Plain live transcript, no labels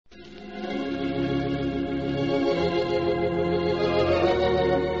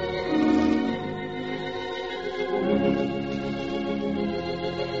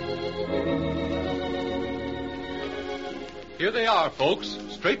are, folks,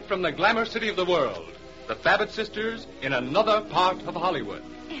 straight from the glamour city of the world. The Babitt Sisters in another part of Hollywood.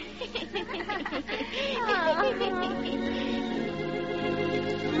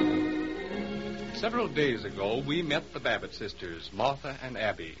 Several days ago, we met the Babitt Sisters, Martha and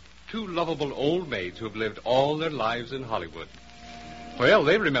Abby, two lovable old maids who have lived all their lives in Hollywood. Well,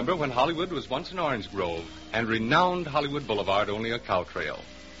 they remember when Hollywood was once an orange grove and renowned Hollywood Boulevard only a cow trail.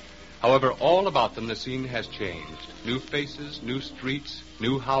 However, all about them the scene has changed. New faces, new streets,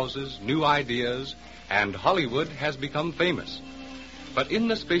 new houses, new ideas, and Hollywood has become famous. But in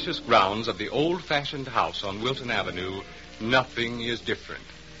the spacious grounds of the old-fashioned house on Wilton Avenue, nothing is different.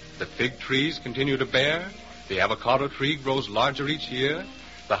 The fig trees continue to bear, the avocado tree grows larger each year,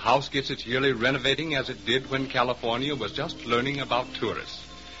 the house gets its yearly renovating as it did when California was just learning about tourists.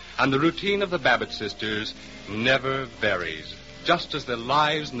 And the routine of the Babitt Sisters never varies, just as the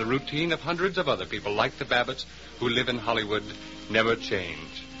lives and the routine of hundreds of other people like the Babitts who live in Hollywood never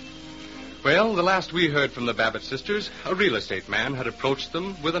change. Well, the last we heard from the Babitt Sisters, a real estate man had approached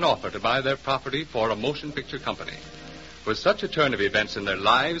them with an offer to buy their property for a motion picture company. With such a turn of events in their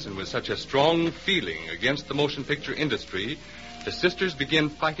lives and with such a strong feeling against the motion picture industry, the sisters begin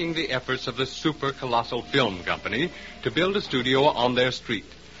fighting the efforts of the super-colossal film company to build a studio on their street.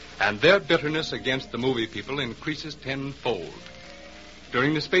 And their bitterness against the movie people increases tenfold.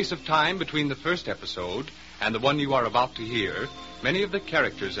 During the space of time between the first episode and the one you are about to hear, many of the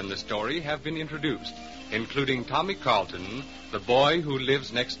characters in the story have been introduced, including Tommy Carlton, the boy who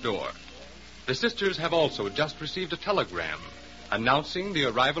lives next door. The sisters have also just received a telegram announcing the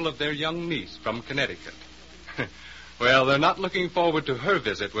arrival of their young niece from Connecticut. Well, they're not looking forward to her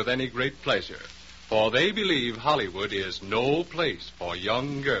visit with any great pleasure, for they believe Hollywood is no place for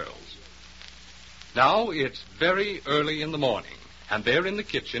young girls. Now it's very early in the morning, and they're in the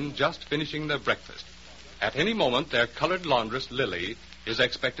kitchen just finishing their breakfast. At any moment, their colored laundress, Lily, is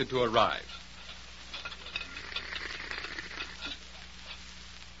expected to arrive.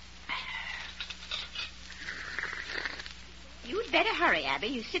 You'd better hurry, Abby.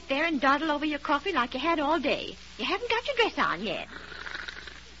 You sit there and dawdle over your coffee like you had all day. You haven't got your dress on yet.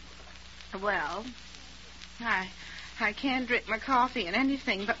 Well, I can't drink my coffee in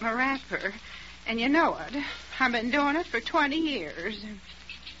anything but my wrapper. And you know it. I've been doing it for 20 years.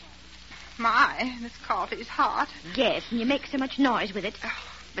 My, this coffee's hot. Yes, and you make so much noise with it.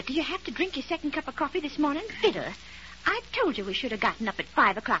 But do you have to drink your second cup of coffee this morning? Bitter. I told you we should have gotten up at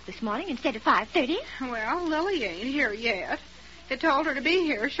 5 o'clock this morning instead of 5:30. Well, Lily ain't here yet. You told her to be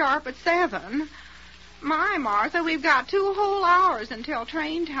here sharp at 7. My, Martha, we've got 2 whole hours until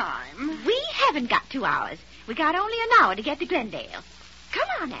train time. We haven't got 2 hours. We got only an hour to get to Glendale. Come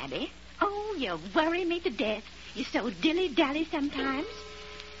on, Abby. Oh, you worry me to death. You're so dilly-dally sometimes.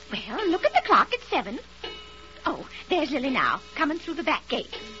 Well, look at the clock. It's 7. Oh, there's Lily now, coming through the back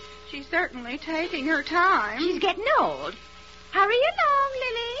gate. She's certainly taking her time. She's getting old. Hurry along,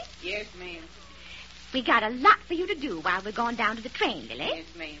 Lily. Yes, ma'am. We got a lot for you to do while we're going down to the train, Lily. Yes,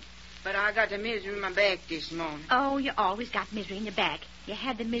 ma'am. But I got the misery in my back this morning. Oh, you always got misery in your back. You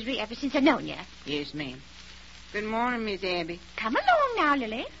had the misery ever since I've known you. Yes, ma'am. Good morning, Miss Abby. Come along now,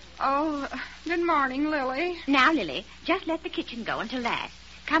 Lily. Oh, good morning, Lily. Now, Lily, just let the kitchen go until last.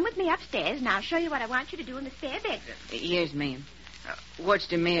 Come with me upstairs, and I'll show you what I want you to do in the spare bedroom. Yes, ma'am. What's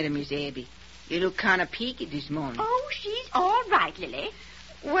the matter, Miss Abby? You look kind of peaked this morning. Oh, she's all right, Lily.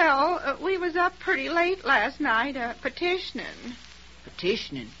 Well, we was up pretty late last night, petitioning.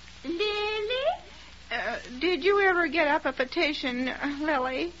 Petitioning? Lily? Did you ever get up a petition,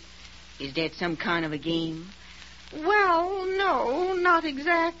 Lily? Is that some kind of a game? Well, no, not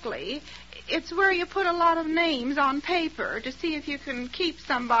exactly. It's where you put a lot of names on paper to see if you can keep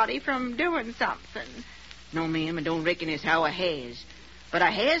somebody from doing something. No, ma'am, I don't reckon it's how I has. But I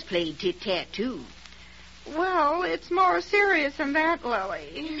has played tit-tat, too. Well, it's more serious than that, Lily.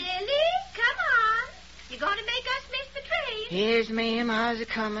 Lily, come on. You're going to make us miss the train. Yes, ma'am, I's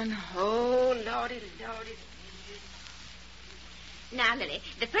a-coming. Oh, lordy, lordy. Now, Lily,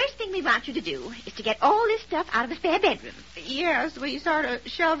 the first thing we want you to do is to get all this stuff out of the spare bedroom. Yes, we sort of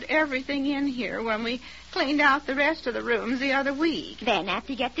shoved everything in here when we cleaned out the rest of the rooms the other week. Then,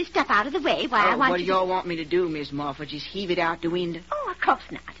 after you get this stuff out of the way, I want what do y'all want me to do, Miss Moffat? Just heave it out the window? Oh, of course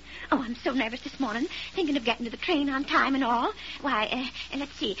not. Oh, I'm so nervous this morning, thinking of getting to the train on time and all. Why,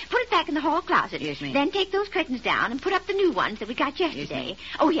 let's see. Put it back in the hall closet. Yes, ma'am. Then take those curtains down and put up the new ones that we got yesterday.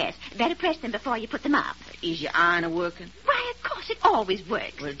 Yes, oh, yes. Better press them before you put them up. Is your iron a-working? Why, of course, it always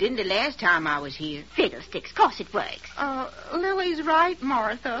works. Well, didn't the last time I was here? Fiddlesticks, course it works. Lily's right,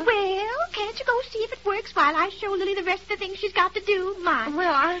 Martha. Well, can't you go see if it works while I show Lily the rest of the things she's got to do?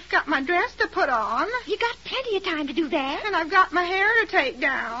 Well, I've got my dress to put on. You got plenty of time to do that. And I've got my hair to take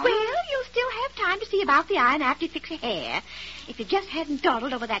down. Well, you'll still have time to see about the iron after you fix your hair. If you just hadn't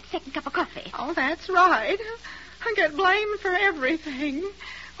dawdled over that second cup of coffee. Oh, that's right. I get blamed for everything.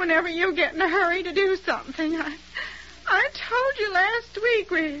 Whenever you get in a hurry to do something, I told you last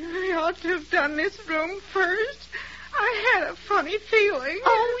week we ought to have done this room first. I had a funny feeling.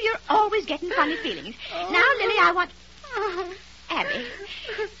 Oh, you're always getting funny feelings. Oh. Now, Lily, I want... Oh. Abby,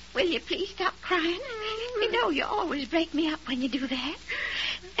 will you please stop crying? You know you always break me up when you do that.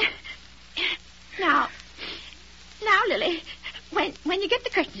 Now, Lily, when you get the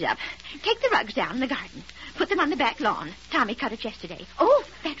curtains up, take the rugs down in the garden. Put them on the back lawn. Tommy cut it yesterday. Oh,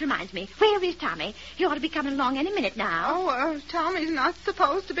 that reminds me. Where is Tommy? He ought to be coming along any minute now. Oh, Tommy's not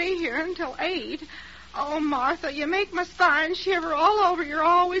supposed to be here until 8. Oh, Martha, you make my spine shiver all over. You're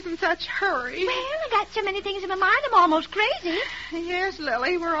always in such hurry. Well, I got so many things in my mind, I'm almost crazy. Yes,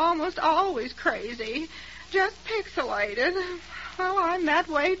 Lily, we're almost always crazy. Just pixelated. Well, I'm that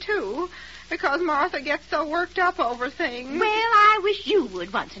way, too, because Martha gets so worked up over things. Well, I wish you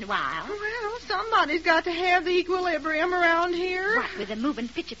would once in a while. Well, somebody's got to have the equilibrium around here. What with the moving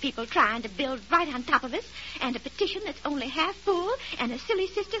picture people trying to build right on top of us, and a petition that's only half full, and a silly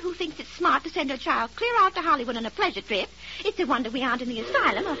sister who thinks it's smart to send her child clear out to Hollywood on a pleasure trip. It's a wonder we aren't in the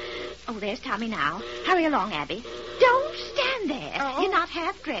asylum. Oh, there's Tommy now. Hurry along, Abby. Don't stand there. Oh. You're not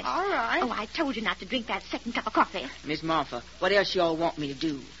half dressed. All right. Oh, I told you not to drink that second cup of coffee. Miss Martha, what else y'all want me to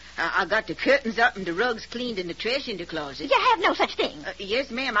do? I got the curtains up and the rugs cleaned and the trash in the closet. You have no such thing. Yes,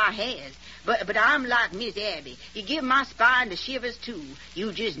 ma'am, I has. But I'm like Miss Abby. You give my spine the shivers, too.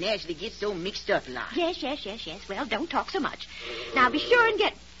 You just naturally get so mixed up like. Yes. Well, don't talk so much. Now, be sure and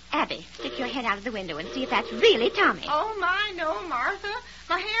get... Abby, stick your head out of the window and see if that's really Tommy. Oh, my, no, Martha.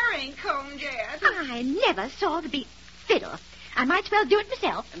 My hair ain't combed yet. I never saw the beat fiddle. I might as well do it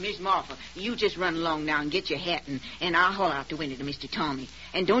myself. Miss Martha, you just run along now and get your hat, and I'll haul out the window to Mr. Tommy.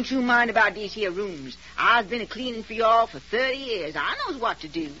 And don't you mind about these here rooms. I've been a-cleaning for y'all for 30 years. I knows what to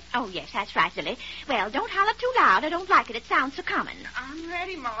do. Oh, yes, that's right, Lily. Well, don't holler too loud. I don't like it. It sounds so common. I'm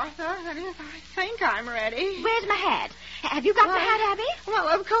ready, Martha. That is, I think I'm ready. Where's my hat? Have you got my hat, Abby? Well,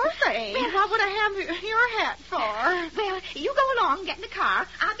 of course I ain't. Well, what would I have your hat for? Well, you go along, get in the car.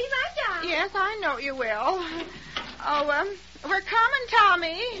 I'll be right down. Yes, I know you will. Oh, we're coming,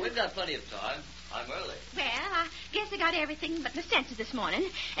 Tommy. We've got plenty of time. I'm early. Well, I guess I got everything but my senses this morning.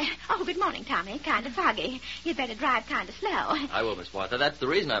 Good morning, Tommy. Kind of foggy. You'd better drive kind of slow. I will, Miss Martha. That's the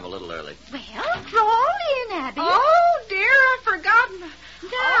reason I'm a little early. Well, crawl in, Abby. Oh, dear, I've forgotten.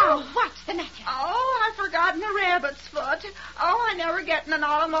 No, what's the matter? Oh, I've forgotten a rabbit's foot. Oh, I never get in an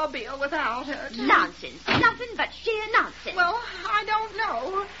automobile without it. Nonsense. Nothing but sheer nonsense. Well, I don't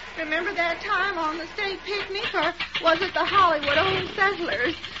know. Remember that time on the state picnic, or was it the Hollywood Old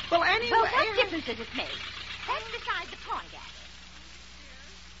Settlers? Well, anyway... Well, what difference does it make? That's beside the point, Abby.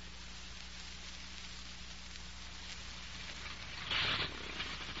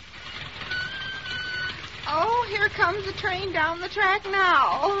 Oh, here comes the train down the track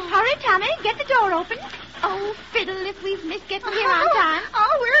now. Hurry, Tommy. Get the door open. Oh, fiddle if we've missed getting here on time.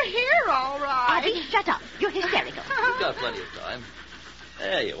 Oh, we're here, all right. Abby, shut up. You're hysterical. We've got plenty of time.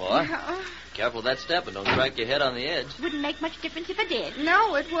 There you are. Careful of that step and don't crack your head on the edge. Wouldn't make much difference if I did.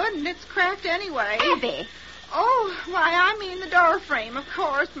 No, it wouldn't. It's cracked anyway. Abby. Oh, why, I mean the door frame, of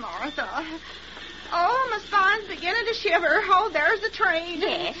course, Martha. Oh, my spine's beginning to shiver. Oh, there's the train.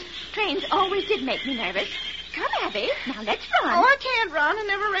 Yes, trains always did make me nervous. Come, Abby. Now let's run. Oh, I can't run. I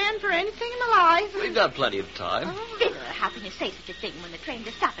never ran for anything in my life. We've got plenty of time. Oh, fiddle, how can you say such a thing when the trains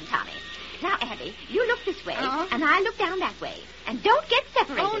are stopping, Tommy? Now, Abby, you look this way, and I look down that way. And don't get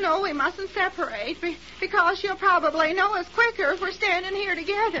separated. Oh, no, we mustn't separate, because she'll probably know us quicker if we're standing here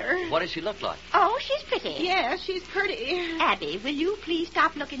together. What does she look like? Oh, she's pretty. Yes, she's pretty. Abby, will you please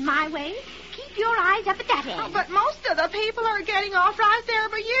stop looking my way? Keep your eyes up at that end. Oh, but most of the people are getting off right there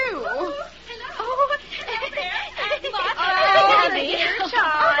by you. Oh, hello there. Oh, Abby. dear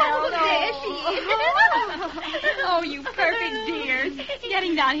child. Oh, there she is. Oh, you perfect dears.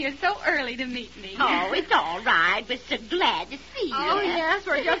 Getting down here so early to meet me. Oh, it's all right. We're so glad to see you. Oh, yes,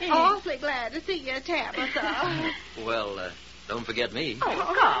 we're just awfully glad to see you, Tabitha. Well, don't forget me. Oh, of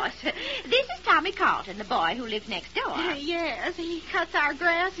course. This is Tommy Carlton, the boy who lives next door. Yes, he cuts our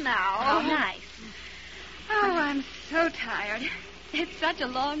grass now. Oh, nice. Oh, I'm so tired. It's such a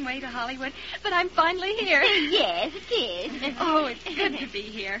long way to Hollywood, but I'm finally here. Yes, it is. Oh, it's good to be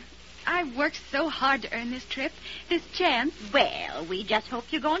here. I've worked so hard to earn this trip, this chance. Well, we just hope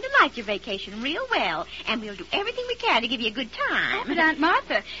you're going to like your vacation real well, and we'll do everything we can to give you a good time. But, Aunt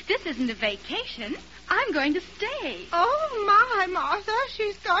Martha, this isn't a vacation. I'm going to stay. Oh, my, Martha,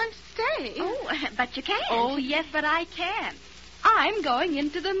 she's going to stay. Oh, but you can't. Oh, yes, but I can. I'm going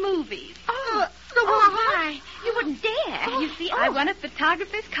into the movies. Why? You wouldn't dare. You see, I won a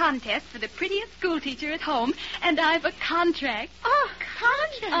photographer's contest for the prettiest schoolteacher at home, and I've a contract.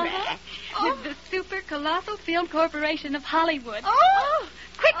 Contract? With the Super Colossal Film Corporation of Hollywood.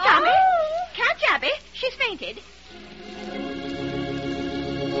 Quick, Tommy. Catch Abby. She's fainted.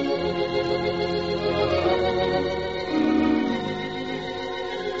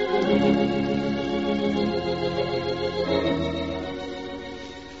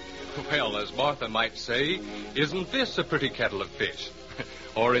 Well, as Martha might say, isn't this a pretty kettle of fish?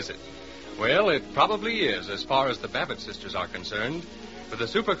 Or is it? Well, it probably is, as far as the Babitt sisters are concerned. With the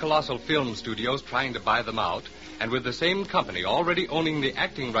Super Colossal Film Studios trying to buy them out, and with the same company already owning the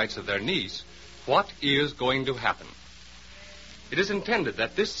acting rights of their niece, what is going to happen? It is intended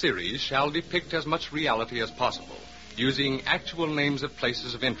that this series shall depict as much reality as possible, using actual names of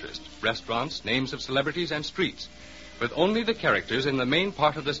places of interest, restaurants, names of celebrities, and streets, with only the characters in the main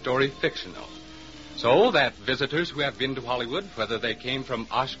part of the story fictional, so that visitors who have been to Hollywood, whether they came from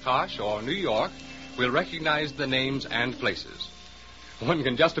Oshkosh or New York, will recognize the names and places. One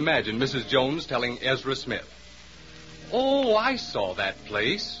can just imagine Mrs. Jones telling Ezra Smith, "Oh, I saw that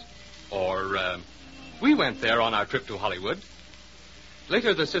place," or, "We went there on our trip to Hollywood."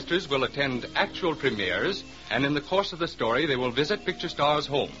 Later, the sisters will attend actual premieres, and in the course of the story, they will visit picture stars'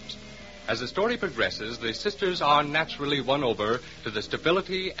 homes. As the story progresses, the sisters are naturally won over to the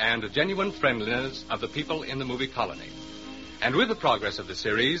stability and genuine friendliness of the people in the movie colony. And with the progress of the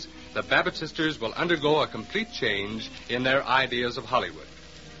series, the Babitt sisters will undergo a complete change in their ideas of Hollywood.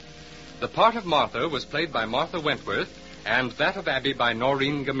 The part of Martha was played by Martha Wentworth, and that of Abby by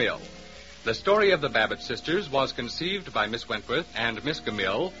Noreen Gammill. The story of the Babitt sisters was conceived by Miss Wentworth and Miss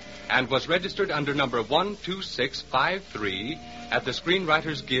Gammill, and was registered under number 12653 at the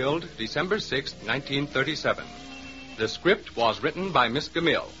Screenwriters Guild, December 6, 1937. The script was written by Miss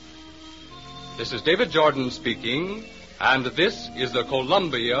Gammill. This is David Jordan speaking, and this is the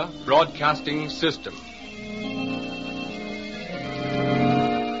Columbia Broadcasting System.